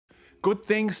Good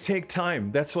things take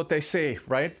time. That's what they say,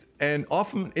 right? And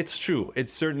often it's true.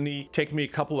 It's certainly taken me a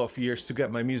couple of years to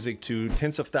get my music to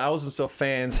tens of thousands of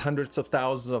fans, hundreds of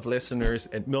thousands of listeners,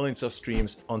 and millions of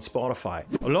streams on Spotify.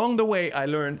 Along the way, I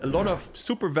learned a lot of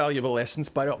super valuable lessons,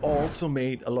 but I also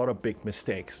made a lot of big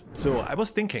mistakes. So I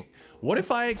was thinking, what if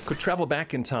I could travel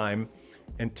back in time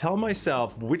and tell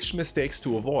myself which mistakes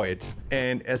to avoid,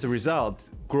 and as a result,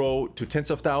 grow to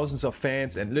tens of thousands of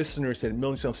fans and listeners and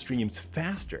millions of streams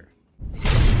faster?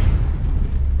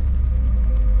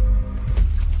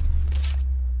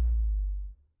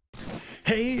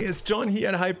 Hey, it's John here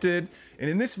at Hyped, and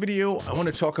in this video I want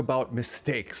to talk about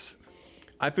mistakes.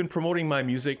 I've been promoting my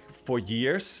music for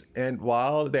years, and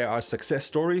while there are success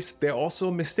stories, there are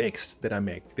also mistakes that I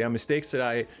make. There are mistakes that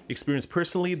I experience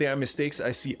personally, there are mistakes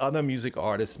I see other music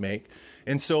artists make.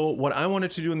 And so what I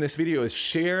wanted to do in this video is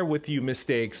share with you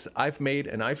mistakes I've made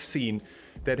and I've seen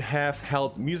that have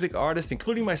held music artists,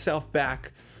 including myself,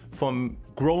 back from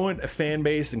growing a fan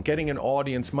base and getting an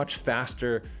audience much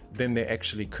faster than they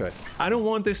actually could. I don't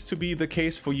want this to be the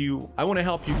case for you. I want to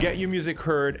help you get your music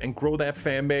heard and grow that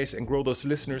fan base and grow those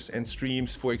listeners and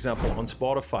streams, for example, on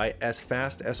Spotify as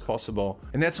fast as possible.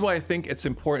 And that's why I think it's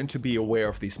important to be aware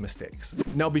of these mistakes.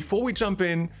 Now, before we jump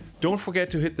in, don't forget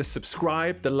to hit the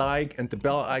subscribe, the like, and the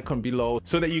bell icon below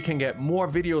so that you can get more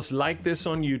videos like this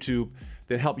on YouTube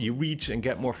that help you reach and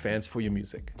get more fans for your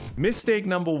music. Mistake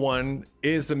number one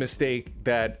is a mistake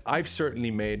that I've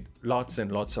certainly made lots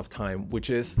and lots of time, which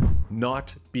is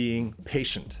not being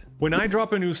patient. When I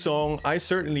drop a new song, I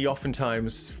certainly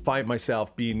oftentimes find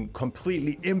myself being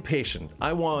completely impatient.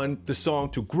 I want the song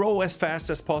to grow as fast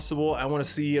as possible. I want to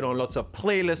see it on lots of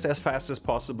playlists as fast as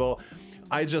possible.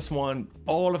 I just want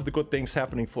all of the good things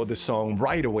happening for the song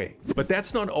right away. But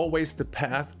that's not always the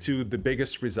path to the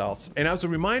biggest results. And I was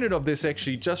reminded of this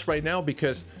actually just right now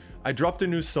because I dropped a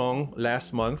new song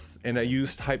last month and I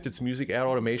used Hyped's music ad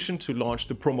automation to launch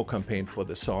the promo campaign for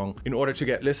the song in order to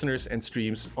get listeners and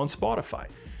streams on Spotify.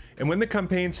 And when the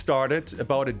campaign started,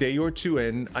 about a day or two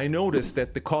in, I noticed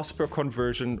that the cost per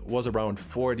conversion was around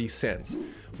 40 cents,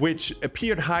 which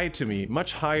appeared high to me,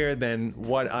 much higher than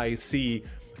what I see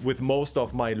with most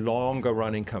of my longer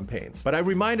running campaigns. But I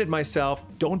reminded myself,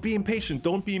 don't be impatient,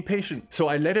 don't be impatient. So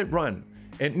I let it run.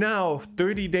 And now,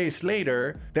 30 days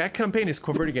later, that campaign is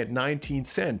converting at 19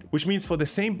 cents, which means for the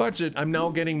same budget, I'm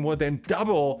now getting more than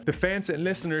double the fans and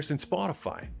listeners in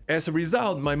Spotify. As a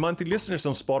result, my monthly listeners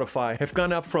on Spotify have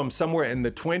gone up from somewhere in the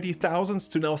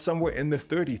 20,000s to now somewhere in the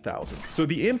 30,000. So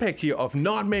the impact here of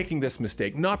not making this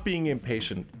mistake, not being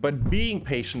impatient, but being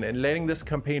patient and letting this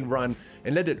campaign run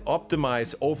and let it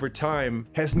optimize over time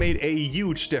has made a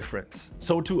huge difference.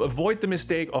 So to avoid the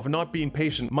mistake of not being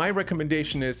patient, my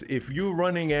recommendation is if you're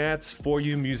running ads for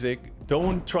your music,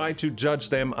 don't try to judge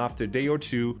them after a day or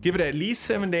two. Give it at least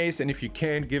 7 days, and if you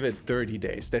can, give it 30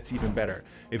 days. That's even better.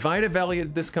 If I'd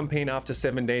evaluated this campaign after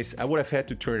 7 days, I would have had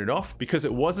to turn it off because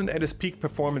it wasn't at its peak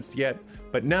performance yet.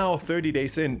 But now, 30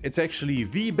 days in, it's actually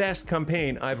the best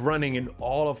campaign I've running in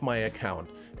all of my account.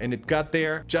 And it got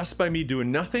there just by me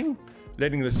doing nothing,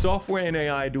 letting the software and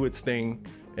AI do its thing,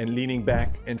 and leaning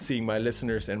back and seeing my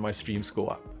listeners and my streams go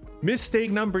up.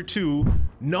 Mistake number two,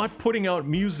 not putting out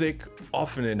music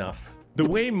often enough. The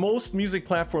way most music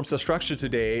platforms are structured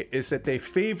today is that they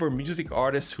favor music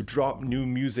artists who drop new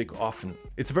music often.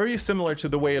 It's very similar to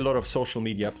the way a lot of social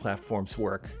media platforms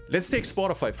work. Let's take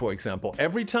Spotify for example.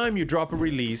 Every time you drop a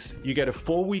release, you get a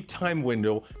 4-week time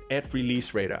window at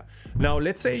Release Radar. Now,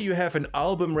 let's say you have an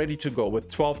album ready to go with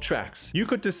 12 tracks. You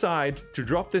could decide to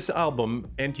drop this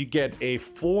album and you get a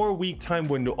 4-week time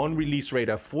window on Release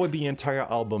Radar for the entire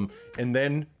album and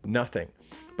then nothing.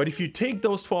 But if you take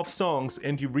those 12 songs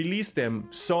and you release them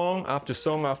song after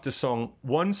song after song,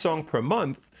 one song per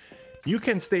month, you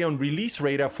can stay on Release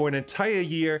Radar for an entire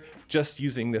year just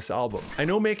using this album. I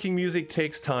know making music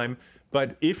takes time,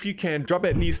 but if you can drop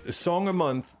at least a song a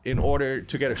month in order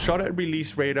to get a shot at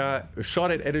Release Radar, a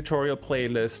shot at editorial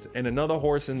playlist, and another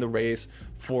horse in the race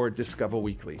for Discover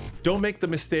Weekly. Don't make the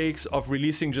mistakes of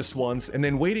releasing just once and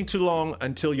then waiting too long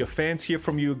until your fans hear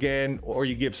from you again or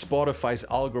you give Spotify's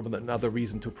algorithm another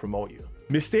reason to promote you.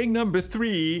 Mistake number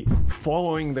three,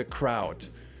 following the crowd.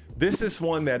 This is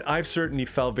one that I've certainly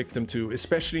fell victim to,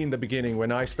 especially in the beginning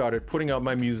when I started putting out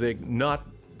my music, not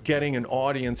getting an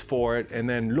audience for it, and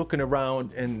then looking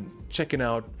around and checking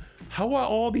out how are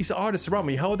all these artists around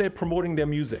me, how are they promoting their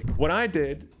music. What I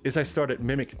did is I started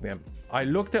mimicking them. I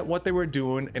looked at what they were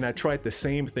doing and I tried the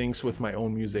same things with my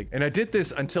own music. And I did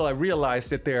this until I realized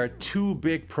that there are two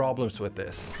big problems with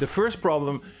this. The first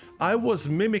problem, I was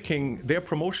mimicking their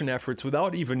promotion efforts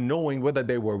without even knowing whether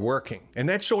they were working. And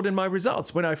that showed in my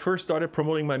results. When I first started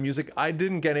promoting my music, I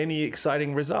didn't get any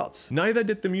exciting results. Neither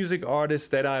did the music artists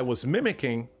that I was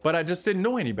mimicking, but I just didn't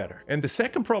know any better. And the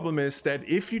second problem is that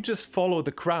if you just follow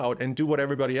the crowd and do what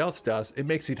everybody else does, it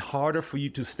makes it harder for you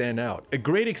to stand out. A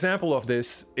great example of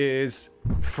this is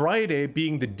Friday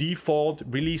being the default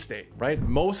release date, right?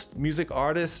 Most music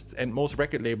artists and most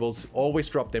record labels always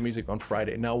drop their music on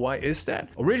Friday. Now, why is that?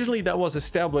 Originally, that was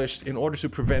established in order to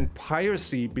prevent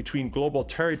piracy between global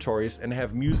territories and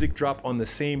have music drop on the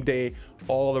same day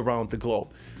all around the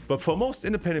globe. But for most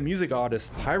independent music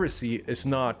artists, piracy is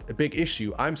not a big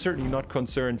issue. I'm certainly not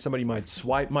concerned somebody might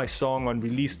swipe my song on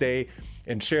release day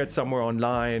and share it somewhere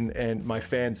online and my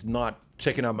fans not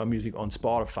checking out my music on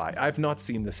Spotify. I've not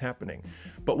seen this happening.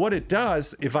 But what it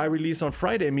does, if I release on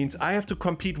Friday, means I have to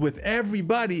compete with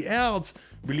everybody else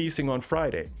releasing on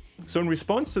Friday. So in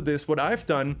response to this, what I've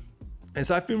done is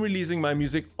I've been releasing my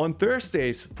music on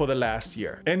Thursdays for the last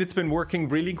year, and it's been working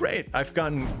really great. I've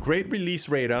gotten great release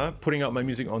radar putting out my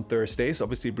music on Thursdays.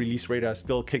 Obviously, release radar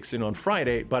still kicks in on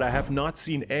Friday, but I have not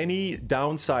seen any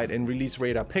downside in release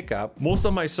radar pickup. Most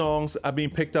of my songs are being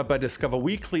picked up by Discover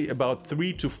Weekly about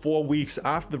 3 to 4 weeks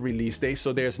after the release day,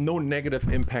 so there's no negative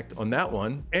impact on that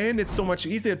one. And it's so much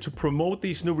easier to promote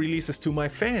these new releases to my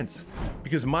fans,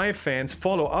 because my fans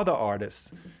follow other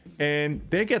artists. And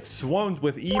they get swamped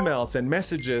with emails and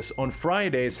messages on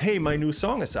Fridays, hey, my new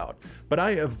song is out. But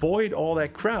I avoid all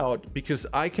that crowd because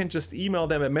I can just email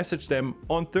them and message them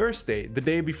on Thursday, the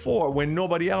day before, when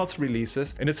nobody else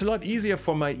releases. And it's a lot easier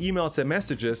for my emails and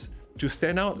messages to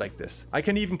stand out like this. I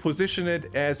can even position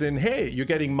it as in, hey, you're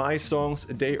getting my songs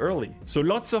a day early. So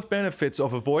lots of benefits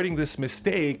of avoiding this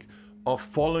mistake of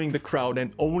following the crowd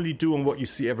and only doing what you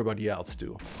see everybody else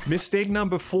do. Mistake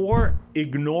number 4,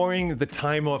 ignoring the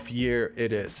time of year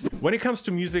it is. When it comes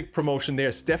to music promotion,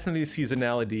 there's definitely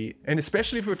seasonality, and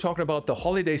especially if we're talking about the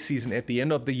holiday season at the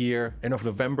end of the year, end of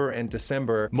November and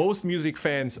December, most music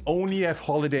fans only have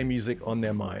holiday music on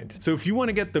their mind. So if you want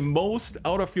to get the most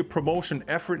out of your promotion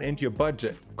effort and your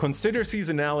budget, consider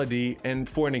seasonality, and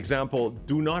for an example,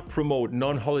 do not promote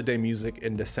non-holiday music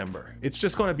in December. It's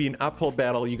just going to be an uphill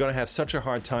battle. You're going to have such a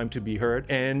hard time to be heard,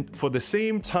 and for the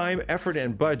same time, effort,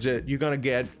 and budget, you're going to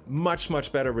get much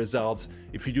better results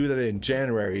if you do that in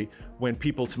January when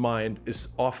people's mind is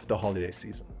off the holiday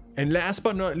season. And last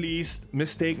but not least,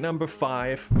 mistake number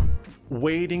 5,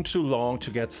 waiting too long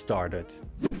to get started.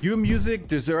 Your music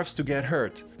deserves to get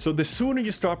heard, so the sooner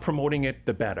you start promoting it,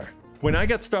 the better. When I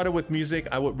got started with music,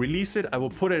 I would release it, I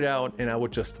would put it out, and I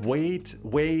would just wait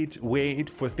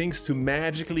for things to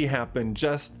magically happen.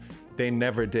 They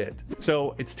never did.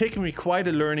 So it's taken me quite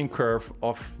a learning curve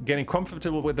of getting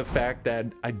comfortable with the fact that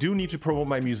I do need to promote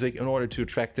my music in order to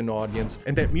attract an audience,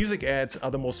 and that music ads are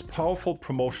the most powerful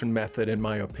promotion method in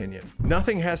my opinion.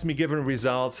 Nothing has me given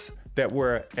results that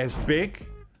were as big,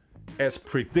 as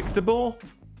predictable,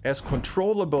 as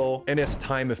controllable, and as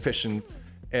time efficient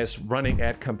as running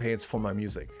ad campaigns for my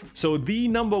music. So the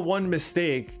number 1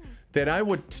 mistake that I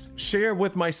would share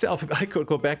with myself if I could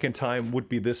go back in time would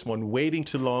be this one: waiting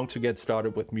too long to get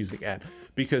started with music ad,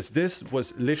 because this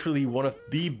was literally one of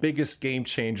the biggest game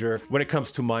changer when it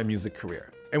comes to my music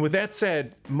career. And with that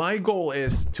said, my goal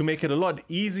is to make it a lot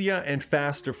easier and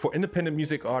faster for independent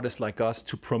music artists like us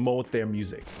to promote their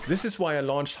music. This is why I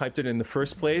launched Hyped It in the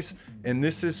first place, and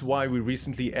this is why we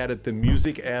recently added the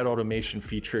music ad automation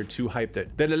feature to Hyped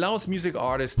It that allows music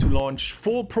artists to launch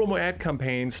full promo ad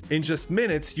campaigns in just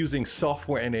minutes using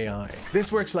software and AI.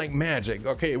 This works like magic,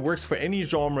 okay? It works for any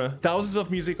genre. Thousands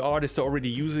of music artists are already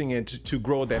using it to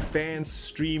grow their fans,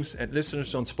 streams, and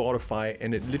listeners on Spotify,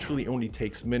 and it literally only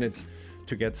takes minutes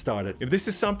to get started. If this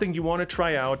is something you want to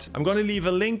try out, I'm going to leave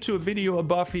a link to a video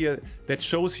above here that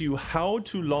shows you how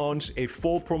to launch a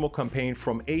full promo campaign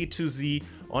from A to Z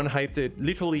on Hyped It,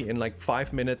 literally in like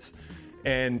 5 minutes.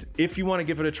 And if you want to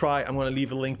give it a try, I'm going to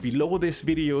leave a link below this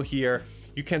video here.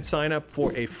 You can sign up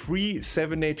for a free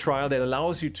 7-day trial that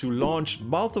allows you to launch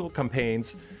multiple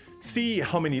campaigns, see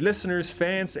how many listeners,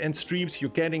 fans, and streams you're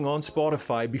getting on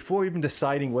Spotify before even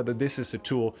deciding whether this is a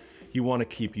tool you want to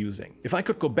keep using. If I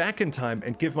could go back in time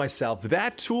and give myself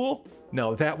that tool,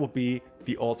 now that would be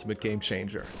the ultimate game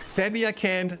changer. Sadly, I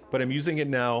can't, but I'm using it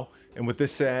now. And with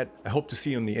this said, I hope to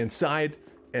see you on the inside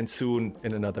and soon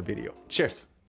in another video. Cheers.